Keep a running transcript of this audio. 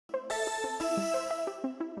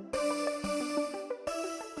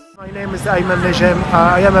My name is Ayman Nijim.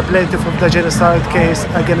 I am a plaintiff of the genocide case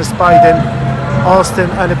against Biden, Austin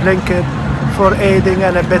and Blinken for aiding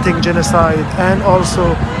and abetting genocide and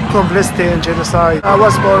also complicity in genocide. I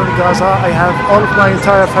was born in Gaza. I have all of my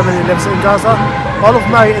entire family lives in Gaza. All of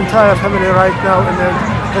my entire family right now in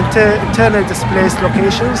internally displaced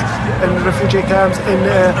locations, in refugee camps, in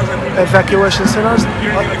evacuation centers.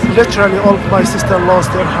 Literally all of my sisters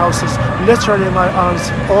lost their houses. Literally my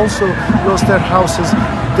aunts also lost their houses.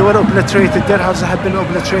 They were obliterated. Their houses have been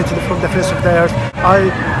obliterated from the face of the earth.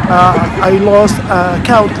 I lost a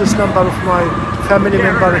countless number of my family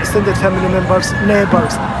members, extended family members,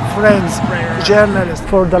 neighbors, friends, journalists.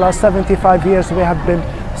 For the last 75 years we have been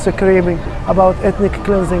screaming about ethnic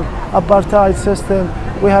cleansing, apartheid system.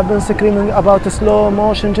 We have been screaming about the slow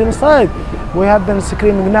motion genocide. We have been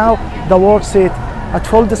screaming now. The world see it at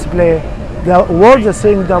full display. The world is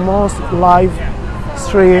seeing the most live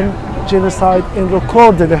stream genocide in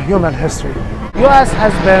recorded human history. US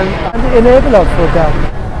has been an enabler for that.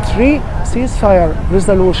 3 ceasefire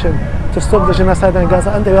resolution to stop the genocide in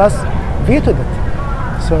Gaza, and the US vetoed it.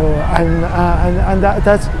 So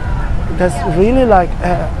that's really like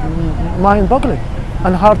mind-boggling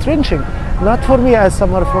and heart-wrenching. Not for me as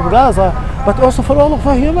someone from Gaza, but also for all of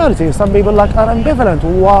humanity. Some people like are ambivalent.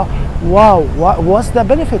 Wow, what's the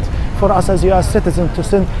benefit for us as US citizens to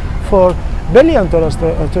send $4 billion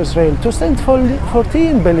to Israel, to send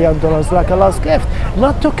 $14 billion like a last gift,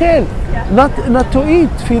 not to kill, not to eat,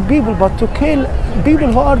 feed people, but to kill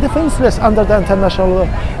people who are defenseless under the international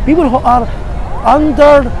law, people who are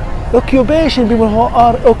under occupation, people who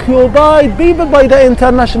are occupied people by the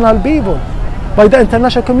international people, by the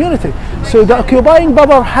international community. So the occupying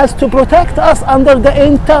power has to protect us under the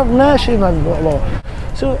international law.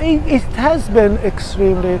 So it has been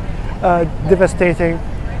extremely devastating,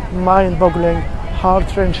 mind-boggling,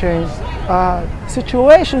 heart-wrenching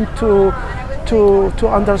situation to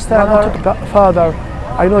understand. Father,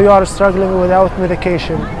 I know you are struggling without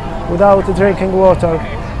medication, without drinking water.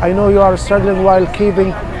 I know you are struggling while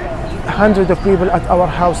keeping hundreds of people at our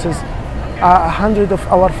houses, hundreds of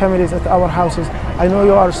our families at our houses. I know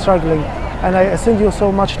you are struggling, and I send you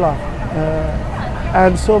so much love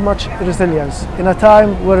and so much resilience in a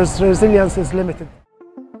time where resilience is limited.